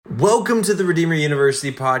Welcome to the Redeemer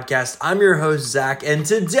University podcast. I'm your host, Zach, and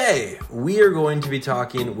today we are going to be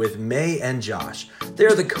talking with May and Josh. They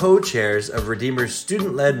are the co-chairs of Redeemer's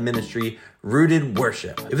student-led ministry, Rooted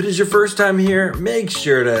Worship. If it is your first time here, make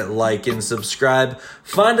sure to like and subscribe.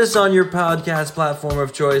 Find us on your podcast platform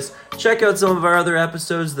of choice. Check out some of our other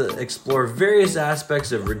episodes that explore various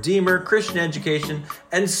aspects of Redeemer, Christian education,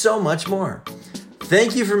 and so much more.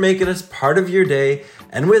 Thank you for making us part of your day,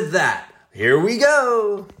 and with that, here we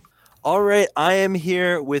go. All right, I am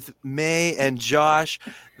here with May and Josh.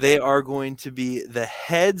 They are going to be the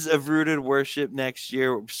heads of Rooted Worship next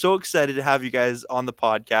year. We're so excited to have you guys on the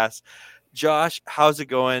podcast. Josh, how's it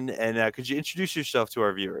going? And could you introduce yourself to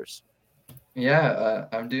our viewers? Yeah,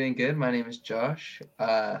 I'm doing good. My name is Josh.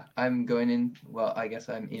 I'm I guess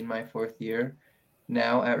I'm in my fourth year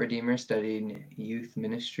now at Redeemer studying youth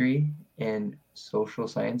ministry and social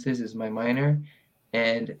sciences is my minor.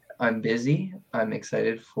 And I'm busy. I'm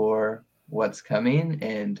excited for what's coming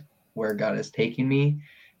and where God is taking me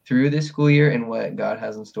through this school year and what God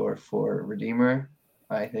has in store for Redeemer.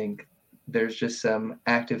 I think there's just some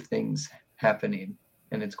active things happening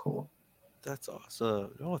and it's cool. That's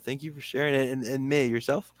awesome. Oh, thank you for sharing it. And May,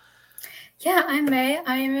 yourself? Yeah, I'm May.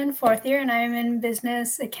 I am in fourth year and I am in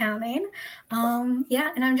business accounting. And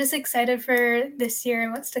I'm just excited for this year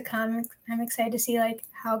and what's to come. I'm excited to see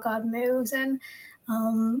how God moves and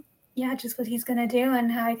just what he's going to do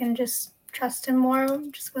and how I can just trust him more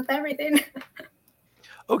just with everything.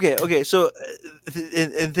 Okay. So,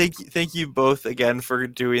 and thank you both again for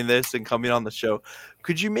doing this and coming on the show.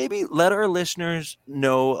 Could you maybe let our listeners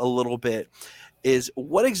know a little bit is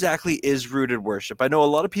what exactly is Rooted Worship? I know a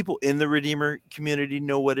lot of people in the Redeemer community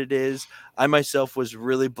know what it is. I myself was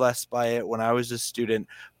really blessed by it when I was a student,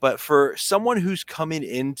 but for someone who's coming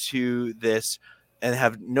into this and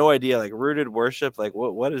have no idea, like Rooted Worship, like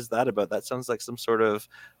what is that about? That sounds like some sort of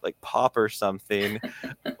like pop or something.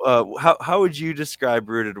 How would you describe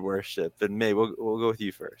Rooted Worship? And May, we'll go with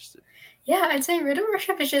you first. Yeah, I'd say Rooted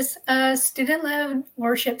Worship is just a student-led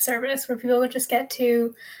worship service where people would just get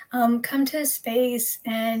to come to a space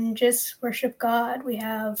and just worship God. We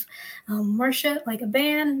have worship, like a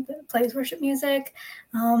band that plays worship music,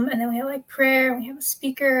 and then we have prayer, we have a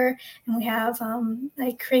speaker, and we have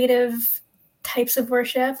creative types of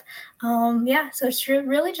worship. So it's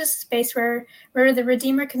really just a space where the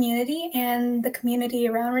Redeemer community and the community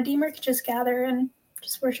around Redeemer can just gather and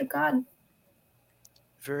just worship God.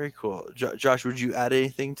 Very cool. Josh, would you add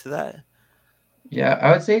anything to that? Yeah,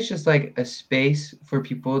 I would say it's just like a space for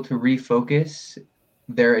people to refocus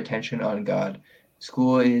their attention on God.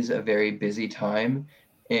 School is a very busy time,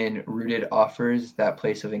 and Rooted offers that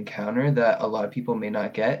place of encounter that a lot of people may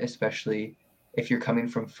not get, especially if you're coming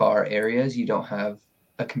from far areas. You don't have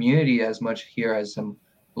a community as much here as some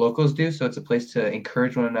locals do. So it's a place to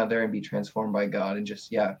encourage one another and be transformed by God and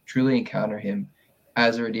just, truly encounter Him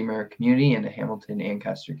as a Redeemer community and a Hamilton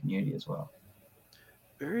Ancaster community as well.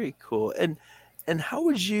 Very cool. And how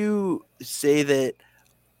would you say that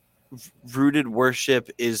Rooted Worship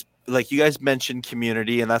is, like you guys mentioned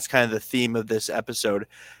community, and that's kind of the theme of this episode.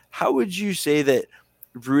 How would you say that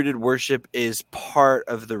Rooted Worship is part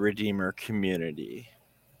of the Redeemer community?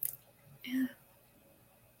 Yeah.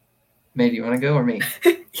 May, do you want to go or me?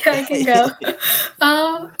 Yeah, I can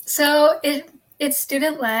go. So it's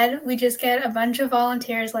student-led. We just get a bunch of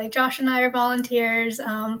volunteers, like Josh and I are volunteers.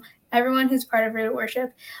 Everyone who's part of Rooted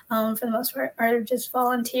Worship, for the most part, are just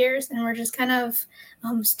volunteers. And we're just kind of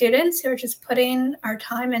students who are just putting our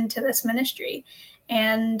time into this ministry.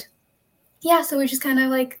 And so we just kind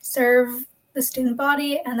of serve the student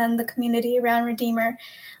body and then the community around Redeemer.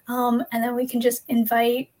 And then we can just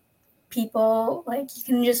invite people, you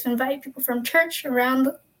can just invite people from church around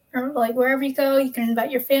or wherever you go. You can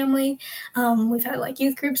invite your family. We've had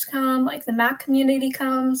youth groups come, the MAC community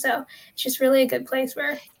come. So it's just really a good place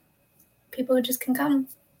where people just can come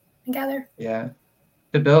and gather. Yeah.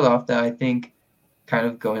 To build off that, I think kind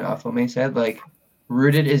of going off what May said,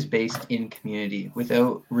 Rooted is based in community.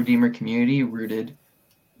 Without Redeemer community, Rooted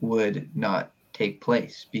would not take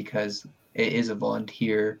place because it is a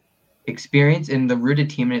volunteer experience, and the Rooted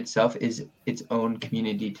team in itself is its own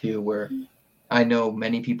community too, where I know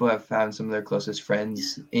many people have found some of their closest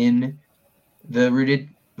friends in the Rooted,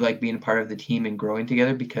 being part of the team and growing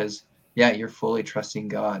together because you're fully trusting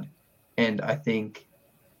God. And I think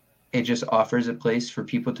it just offers a place for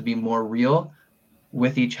people to be more real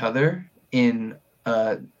with each other in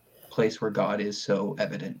a place where God is so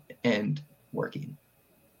evident and working.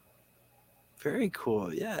 Very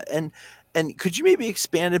cool. Yeah. And could you maybe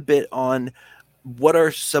expand a bit on what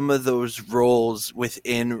are some of those roles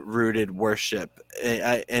within Rooted Worship?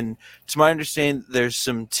 And to my understanding, there's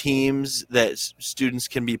some teams that students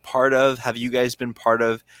can be part of. Have you guys been part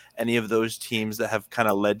of any of those teams that have kind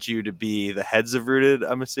of led you to be the heads of Rooted,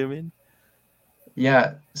 I'm assuming?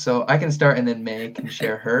 Yeah, so I can start and then May can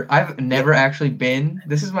share her. I've Yeah. never actually been.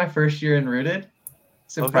 This is my first year in Rooted, Okay.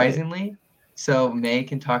 surprisingly. So May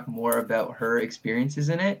can talk more about her experiences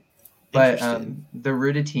in it. But Interesting. the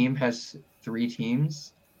Rooted team has 3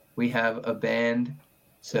 teams. We have a band,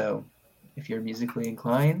 so if you're musically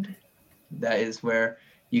inclined, that is where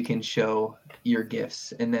you can show your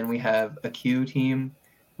gifts. And then we have a Q team,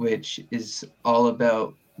 which is all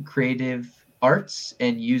about creative arts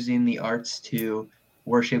and using the arts to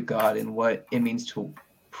worship God and what it means to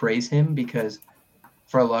praise Him. Because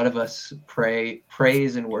for a lot of us,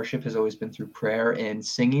 praise and worship has always been through prayer and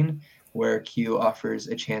singing, where Q offers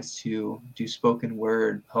a chance to do spoken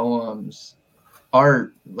word, poems,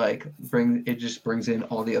 art. Like it just brings in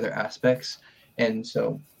all the other aspects. And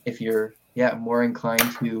so if you're more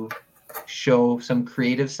inclined to show some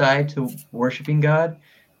creative side to worshiping God,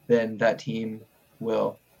 then that team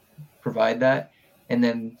will provide that. And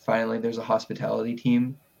then finally there's a hospitality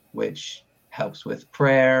team which helps with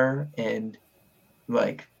prayer, and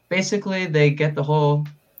like basically they get the whole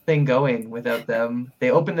thing going. Without them, they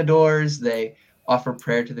open the doors, they offer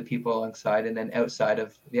prayer to the people alongside, and then outside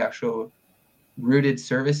of the actual Rooted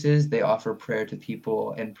services, they offer prayer to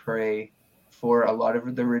people and pray for a lot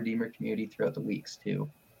of the Redeemer community throughout the weeks too.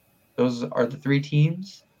 Those are the 3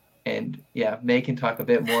 teams. And yeah, May can talk a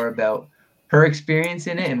bit more about her experience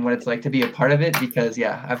in it and what it's like to be a part of it, because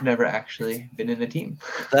I've never actually been in a team.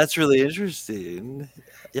 That's really interesting.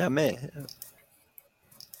 Yeah, May.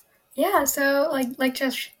 Yeah, so like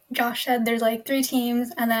Josh said, there's like 3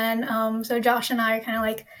 teams, and then so Josh and I are kind of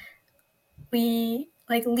like, we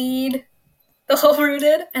like lead the whole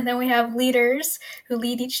Rooted, and then we have leaders who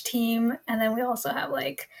lead each team, and then we also have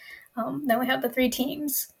like then we have the 3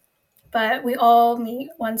 teams, but we all meet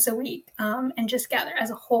once a week and just gather as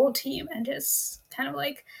a whole team and just kind of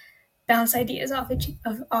like bounce ideas off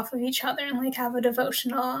of each other and like have a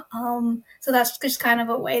devotional. So that's just kind of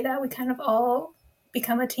a way that we kind of all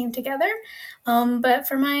become a team together. But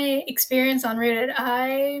for my experience on Rooted,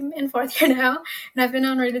 I'm in 4th year now, and I've been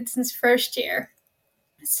on Rooted since first year.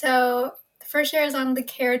 So the first year I was on the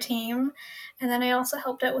care team, and then I also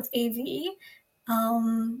helped out with AV.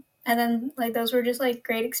 And then like those were just like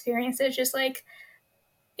great experiences. Just like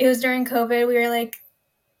it was during COVID, we were like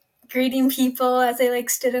greeting people as they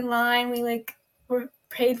like stood in line. We like were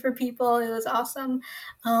prayed for people. It was awesome.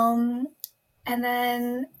 And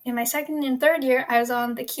then in my 2nd and 3rd year, I was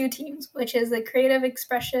on the Q teams, which is the creative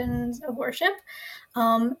expressions of worship.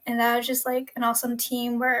 And that was just like an awesome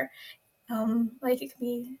team where like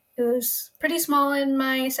it was pretty small in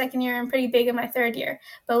my 2nd year and pretty big in my 3rd year,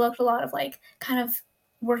 but looked a lot of like kind of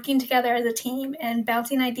working together as a team and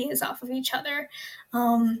bouncing ideas off of each other.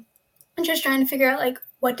 And just trying to figure out like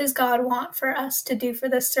what does God want for us to do for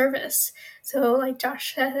this service. So like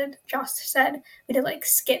Josh said we did like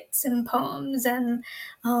skits and poems and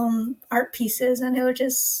art pieces, and it was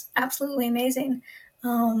just absolutely amazing.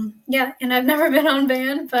 Yeah, and I've never been on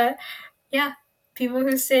band, but yeah, people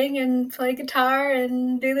who sing and play guitar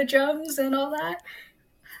and do the drums and all that,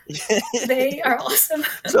 they are awesome.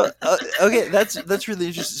 So okay, that's really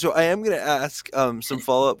interesting. So I am going to ask some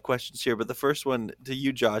follow up questions here, but the first one to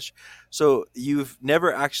you, Josh. So you've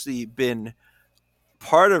never actually been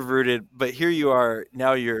part of Rooted, but here you are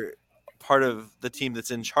now. You're part of the team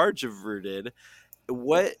that's in charge of Rooted.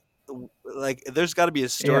 What, like, there's got to be a Yeah.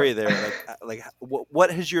 story there. Like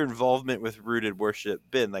what has your involvement with Rooted Worship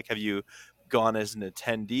been? Like, have you gone as an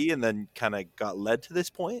attendee and then kind of got led to this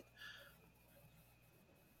point?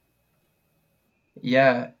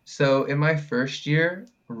 Yeah. So in my first year,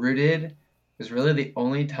 Rooted was really the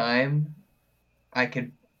only time I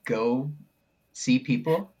could go see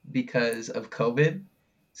people because of COVID.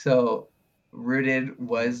 So Rooted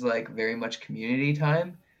was like very much community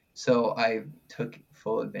time. So I took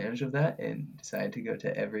full advantage of that and decided to go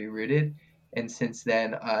to every Rooted. And since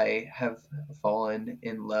then, I have fallen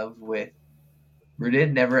in love with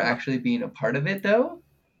Rooted, never actually being a part of it though,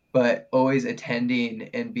 but always attending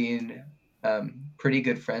and being pretty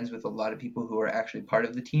good friends with a lot of people who are actually part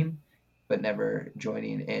of the team, but never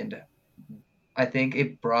joining. And I think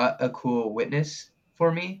it brought a cool witness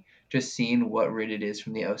for me, just seeing what Rooted is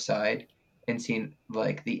from the outside and seeing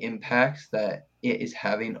like the impact that it is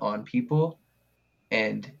having on people.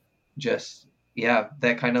 And just,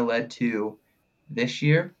 that kind of led to this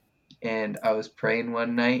year. And I was praying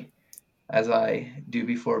one night, as I do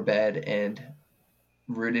before bed, and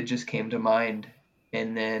Rooted just came to mind.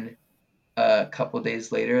 And then a couple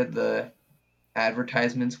days later, the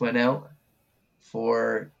advertisements went out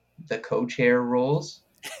for the co-chair roles,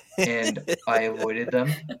 and I avoided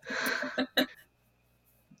them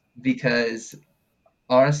because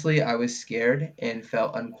honestly, I was scared and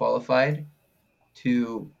felt unqualified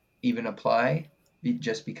to even apply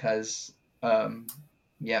just because,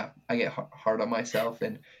 I get hard on myself,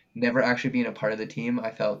 and never actually being a part of the team,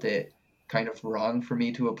 I felt it kind of wrong for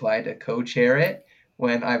me to apply to co-chair it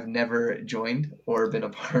when I've never joined or been a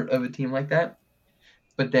part of a team like that.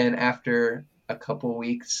 But then after a couple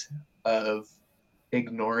weeks of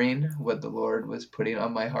ignoring what the Lord was putting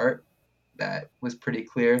on my heart, that was pretty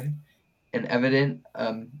clear and evident.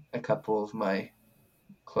 A couple of my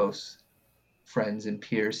close friends and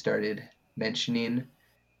peers started mentioning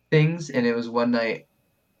things, and it was one night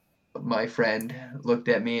my friend looked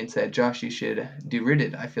at me and said, "Josh, you should do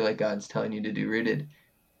Rooted. I feel like God's telling you to do Rooted."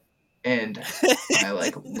 And I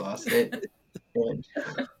like lost it. And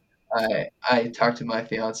I talked to my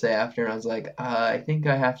fiance after, and I was like, I think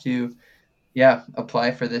I have to,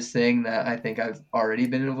 apply for this thing that I think I've already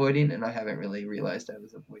been avoiding, and I haven't really realized I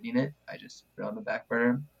was avoiding it. I just put it on the back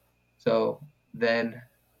burner. So then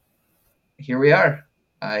here we are.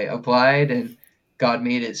 I applied, and God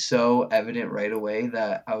made it so evident right away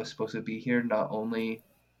that I was supposed to be here, not only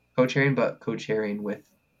co-chairing, but co-chairing with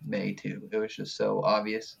May too. It was just so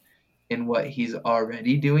obvious in what he's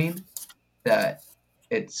already doing that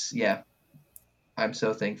I'm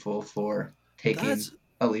so thankful for taking That's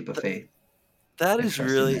a leap of faith that and is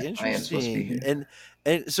trusting really that I am supposed to be interesting. here.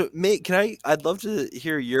 And so, mate, I'd love to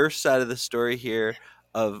hear your side of the story here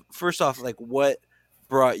of, first off, like, what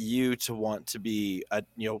brought you to want to be a,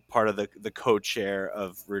 part of the co-chair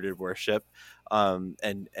of Rooted Worship. And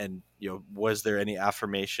was there any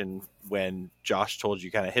affirmation when Josh told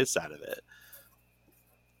you kind of his side of it?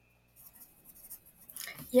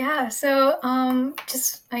 Yeah, so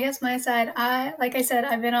just I guess my side, like I said,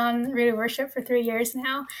 I've been on Rooted Worship for 3 years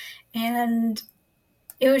now, and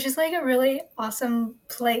it was just like a really awesome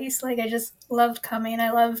place. Like I just loved coming.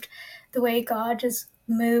 I loved the way God just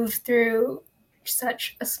moved through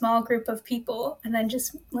such a small group of people and then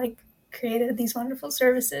just like created these wonderful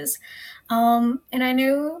services. And I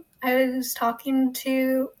knew I was talking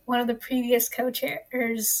to one of the previous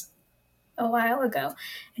co-chairs a while ago,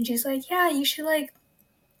 and she's like, "Yeah, you should like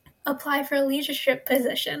apply for a leadership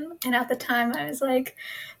position." And at the time I was like,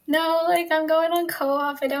 no, like I'm going on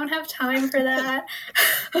co-op. I don't have time for that.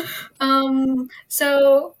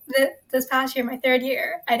 So this past year, my third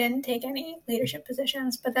year, I didn't take any leadership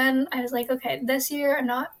positions. But then I was like, okay, this year I'm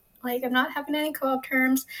not having any co-op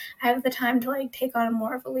terms. I have the time to like take on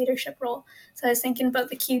more of a leadership role. So I was thinking about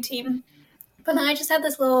the Q team. But then I just had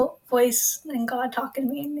this little voice and God talking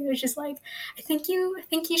to me, and it was just like, I think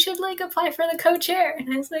you should like apply for the co-chair.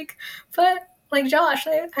 And I was like, but like Josh,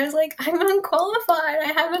 I was like, I'm unqualified.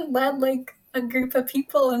 I haven't led like a group of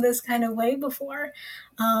people in this kind of way before.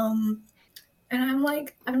 And I'm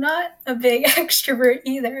like, I'm not a big extrovert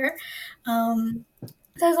either. So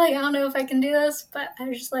I was like, I don't know if I can do this, but I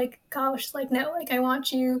was just like, God was just like, no, like I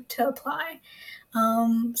want you to apply.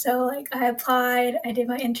 So like I applied, I did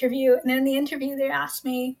my interview, and in the interview they asked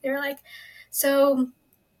me, they were like, so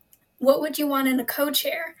what would you want in a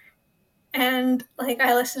co-chair? And like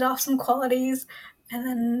I listed off some qualities, and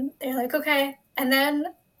then they're like, okay. And then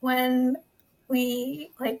when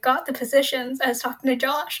we like got the positions, I was talking to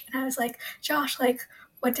Josh, and I was like, Josh, like,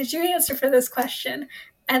 what did you answer for this question?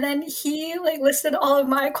 And then he like listed all of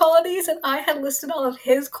my qualities, and I had listed all of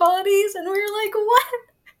his qualities, and we were like, what?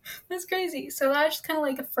 That's crazy. So that just kind of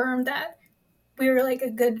like affirmed that we were like a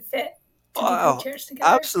good fit to be Wow. co-chairs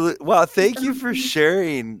together. Absolutely. Wow. Thank you for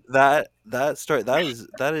sharing that story. That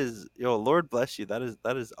is, Lord bless you. That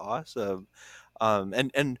is awesome.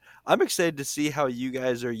 And I'm excited to see how you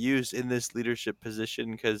guys are used in this leadership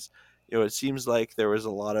position, because it seems like there was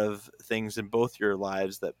a lot of things in both your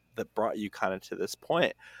lives that brought you kind of to this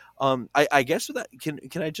point. I guess with that,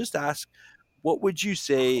 can I just ask, what would you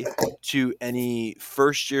say to any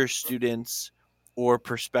first year students or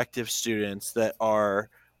prospective students that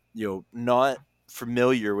are not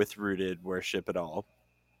familiar with Rooted Worship at all?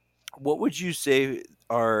 What would you say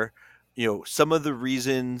are some of the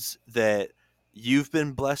reasons that you've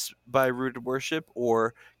been blessed by Rooted Worship,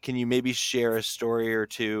 or can you maybe share a story or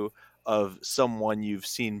two of someone you've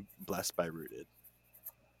seen blessed by Rooted?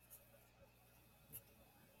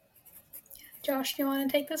 Josh, do you want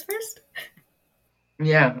to take this first?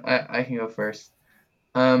 Yeah, I can go first.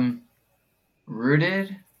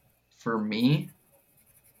 Rooted for me,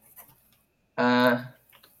 uh,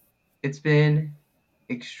 it's been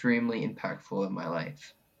extremely impactful in my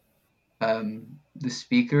life. The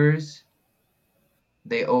speakers,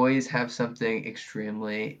 they always have something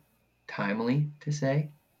extremely timely to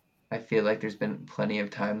say. I feel like there's been plenty of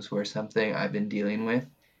times where something I've been dealing with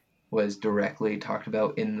was directly talked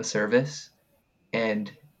about in the service,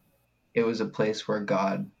 and it was a place where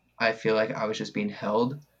God, I feel like I was just being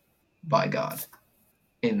held by God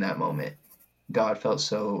in that moment. God felt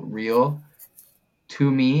so real to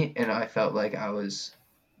me, and I felt like I was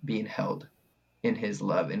being held in his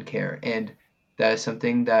love and care. And that is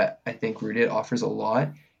something that I think Rooted offers a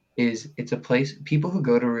lot. Is it's a place, people who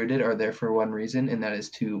go to Rooted are there for one reason, and that is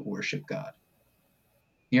to worship God.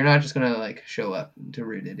 You're not just gonna like show up to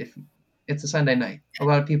Rooted if it's a Sunday night. A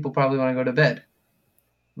lot of people probably want to go to bed.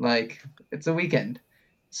 Like, it's a weekend.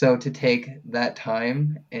 So to take that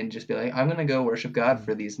time and just be like, I'm gonna go worship God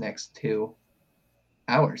for these next 2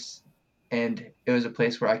 hours. And it was a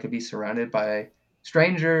place where I could be surrounded by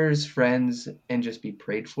strangers, friends, and just be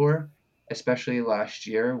prayed for, especially last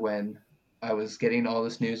year when I was getting all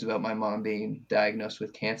this news about my mom being diagnosed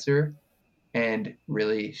with cancer and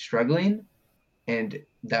really struggling. And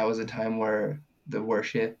that was a time where the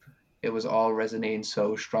worship, it was all resonating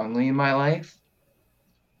so strongly in my life,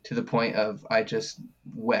 to the point of I just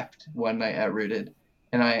wept one night at Rooted,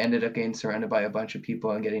 and I ended up getting surrounded by a bunch of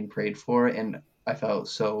people and getting prayed for, and I felt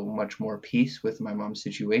so much more peace with my mom's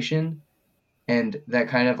situation. And that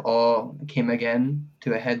kind of all came again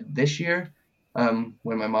to a head this year,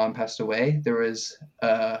 when my mom passed away. There was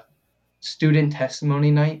a student testimony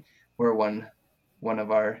night where one of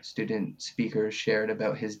our student speakers shared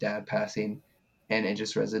about his dad passing, and it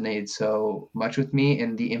just resonated so much with me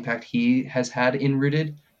and the impact he has had in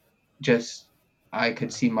Rooted. Just, I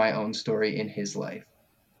could see my own story in his life.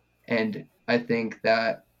 And I think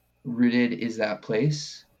that Rooted is that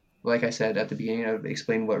place. Like I said at the beginning of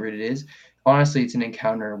explaining what Rooted is, honestly, it's an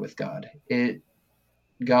encounter with God.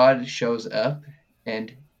 God shows up,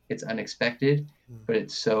 and it's unexpected, but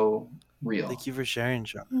it's so real. Thank you for sharing,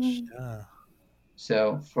 Josh. Yeah.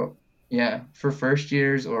 So for first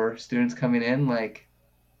years or students coming in, like,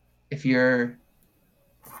 if you're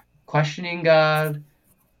questioning God,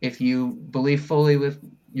 if you believe fully with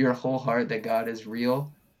your whole heart that God is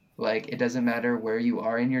real, like, it doesn't matter where you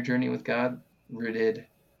are in your journey with God, Rooted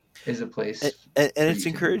is a place And for it's you to be.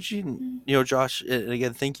 encouraging, Josh. And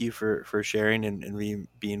again, thank you for sharing and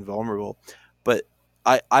being vulnerable. But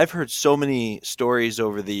I've heard so many stories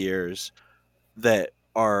over the years that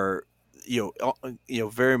are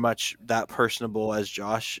very much that personable as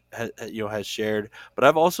Josh has shared. But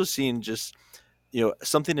I've also seen just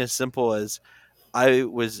something as simple as I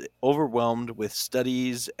was overwhelmed with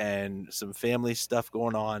studies and some family stuff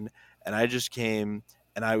going on, and I just came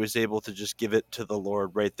and I was able to just give it to the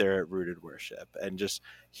Lord right there at Rooted Worship. And just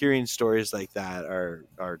hearing stories like that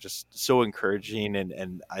are just so encouraging,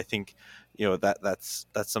 and I think that's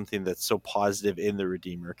something that's so positive in the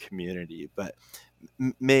Redeemer community. But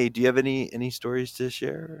May, do you have any stories to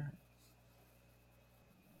share?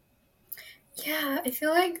 Yeah, I feel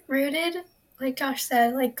like Rooted, like Josh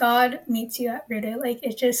said, like God meets you at Rooted. Like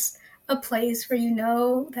it's just a place where you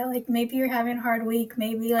know that like maybe you're having a hard week,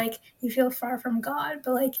 maybe like you feel far from God,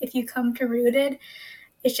 but like if you come to Rooted,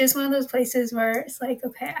 it's just one of those places where it's like,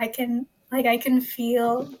 okay, I can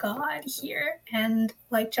feel God here. And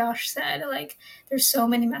like Josh said, like there's so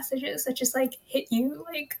many messages that just like hit you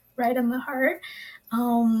like right in the heart.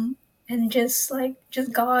 Um and just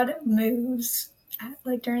God moves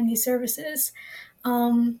like during these services.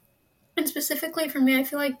 And specifically for me, I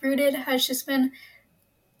feel like Rooted has just been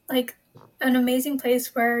like an amazing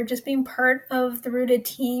place where just being part of the Rooted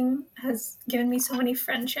team has given me so many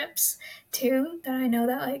friendships too, that I know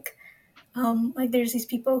that like there's these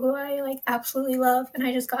people who I like absolutely love, and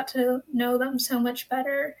I just got to know them so much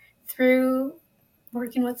better through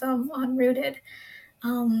working with them on Rooted.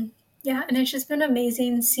 Yeah, and it's just been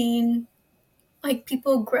amazing seeing like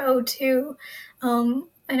people grow too.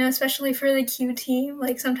 I know, especially for the Q team,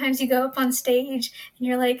 like sometimes you go up on stage and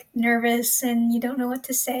you're like nervous and you don't know what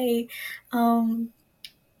to say. Um,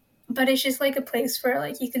 but it's just like a place where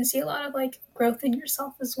like you can see a lot of like growth in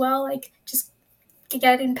yourself as well. Like just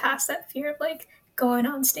getting past that fear of like going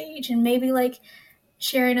on stage and maybe like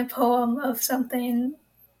sharing a poem of something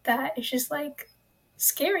that is just like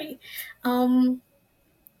scary. Um,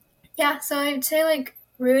 yeah, so I'd say like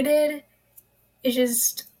Rooted is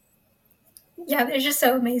just, yeah, it's just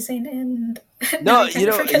so amazing. And now No, I kind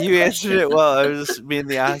of forget the you answered question. it well. I was just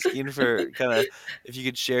mainly asking for kind of if you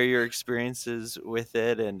could share your experiences with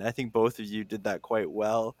it, and I think both of you did that quite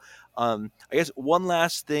well. I guess one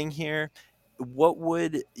last thing here. what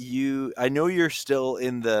would you, I know you're still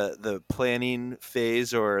in the planning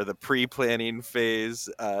phase or the pre-planning phase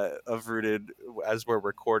of Rooted as we're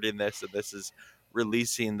recording this, and this is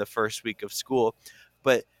releasing the first week of school,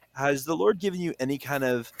 but has the Lord given you any kind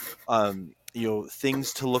of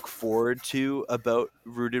things to look forward to about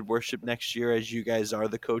Rooted Worship next year as you guys are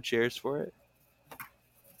the co-chairs for it?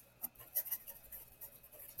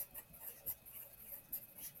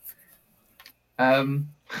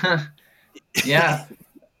 Yeah.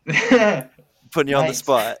 Putting you on the Nice.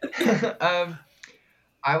 spot.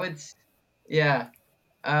 I would, yeah.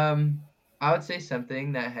 I would say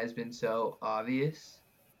something that has been so obvious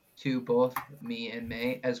to both me and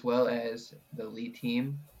May, as well as the lead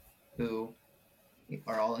team, who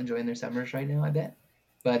are all enjoying their summers right now, I bet.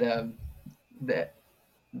 But that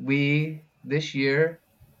this year,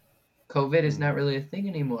 COVID is not really a thing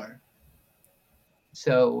anymore.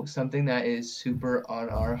 So something that is super on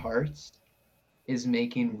our hearts is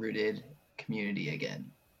making Rooted community again.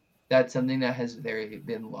 That's something that has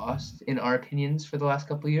been lost in our opinions for the last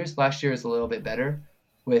couple of years. Last year was a little bit better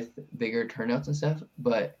with bigger turnouts and stuff,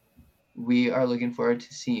 but we are looking forward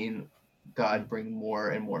to seeing God bring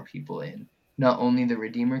more and more people in. Not only the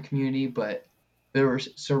Redeemer community, but the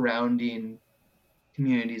surrounding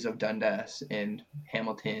communities of Dundas and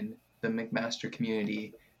Hamilton, the McMaster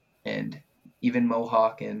community, and even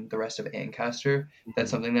Mohawk and the rest of Ancaster.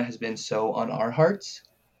 That's something that has been so on our hearts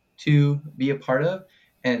to be a part of.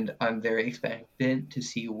 And I'm very expectant to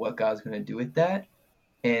see what God's going to do with that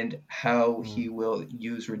and how he will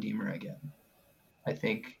use Redeemer again. I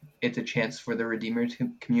think it's a chance for the Redeemer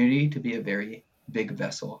community to be a very big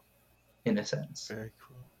vessel in a sense. Very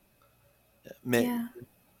cool.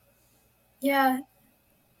 Yeah.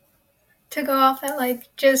 To go off that,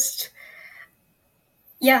 like, just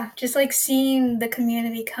like seeing the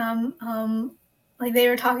community come. Like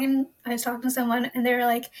I was talking to someone and they were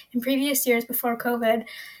like, in previous years before COVID,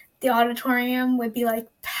 the auditorium would be like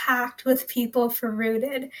packed with people for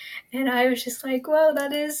Rooted. And I was just like, whoa,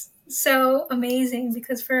 that is so amazing,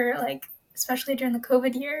 because for like, especially during the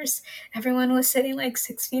COVID years, everyone was sitting like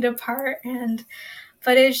 6 feet apart.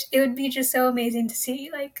 But it would be just so amazing to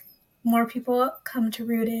see like more people come to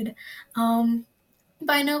Rooted.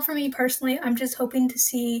 But I know for me personally, I'm just hoping to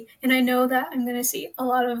see, and I know that I'm going to see a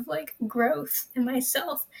lot of like growth in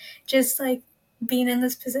myself, just like being in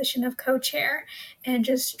this position of co-chair and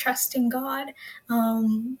just trusting God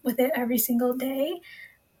with it every single day.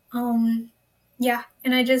 And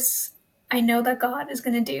I know that God is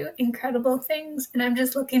going to do incredible things, and I'm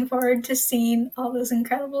just looking forward to seeing all those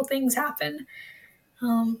incredible things happen.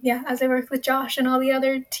 As I work with Josh and all the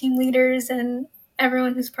other team leaders and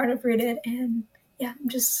everyone who's part of Rooted, and I'm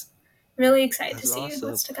just really excited to see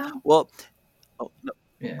what's to come. Well,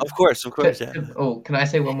 of course. Can I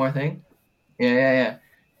say one more thing? Yeah.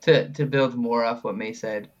 To build more off what May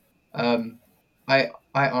said, I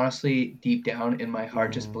honestly, deep down in my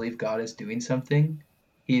heart, just believe God is doing something.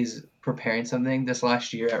 He's preparing something. This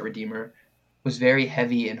last year at Redeemer was very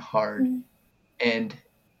heavy and hard, and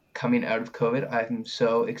coming out of COVID, I'm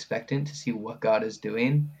so expectant to see what God is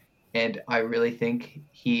doing, and I really think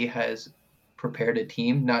He has prepared a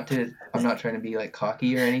team. I'm not trying to be like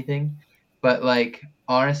cocky or anything, but like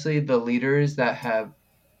honestly, the leaders that have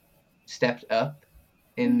stepped up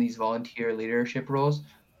in these volunteer leadership roles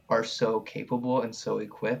are so capable and so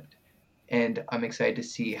equipped, and I'm excited to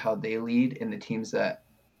see how they lead in the teams that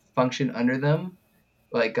function under them.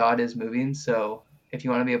 Like God is moving, so if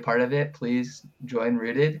you want to be a part of it, please join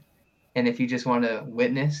Rooted. And if you just want to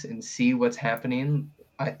witness and see what's happening,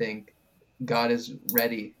 I think God is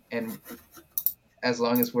ready. And as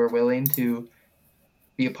long as we're willing to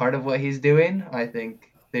be a part of what He's doing, I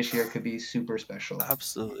think this year could be super special.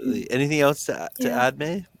 Absolutely. Anything else to add,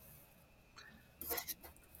 May?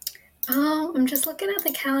 I'm just looking at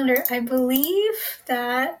the calendar. I believe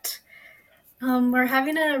that we're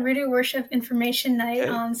having a Rooted Worship Information Night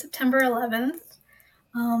on September 11th.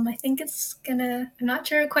 I think I'm not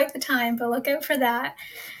sure quite the time, but look out for that.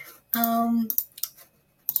 And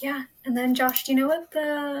then Josh, do you know what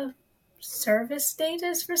the service date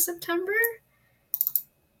is for September?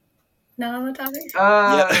 Not on the topic?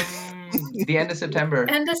 The end of September.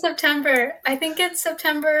 End of September. I think it's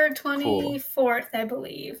September 24th, I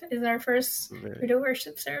believe, is our first Rooted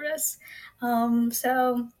Worship service.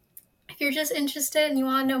 So if you're just interested and you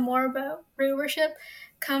want to know more about Rooted Worship,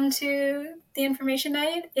 come to the information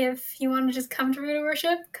night. If you want to just come to Rooted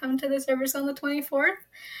Worship, come to the service on the 24th.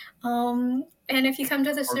 And if you come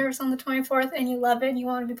to the service on the 24th and you love it and you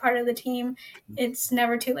want to be part of the team, it's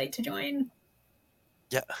never too late to join.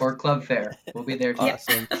 Yeah. Or Club Fair. We'll be there too.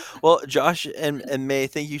 Awesome. Well, Josh and May,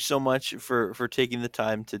 thank you so much for taking the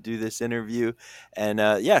time to do this interview. And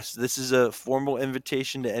yes, this is a formal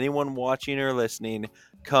invitation to anyone watching or listening.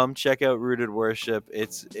 Come check out Rooted Worship.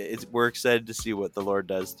 We're excited to see what the Lord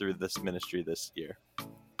does through this ministry this year.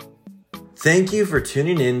 Thank you for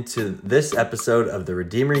tuning in to this episode of the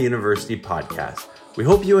Redeemer University podcast. We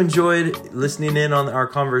hope you enjoyed listening in on our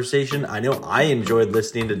conversation. I know I enjoyed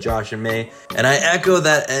listening to Josh and May, and I echo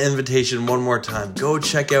that invitation one more time. Go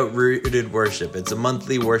check out Rooted Worship. It's a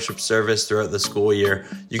monthly worship service throughout the school year.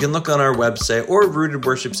 You can look on our website or Rooted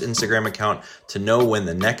Worship's Instagram account to know when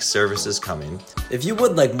the next service is coming. If you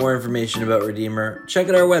would like more information about Redeemer, check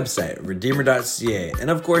out our website, redeemer.ca. And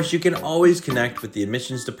of course, you can always connect with the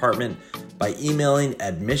admissions department by emailing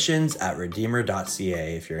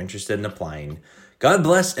admissions@redeemer.ca if you're interested in applying. God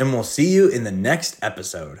bless, and we'll see you in the next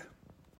episode.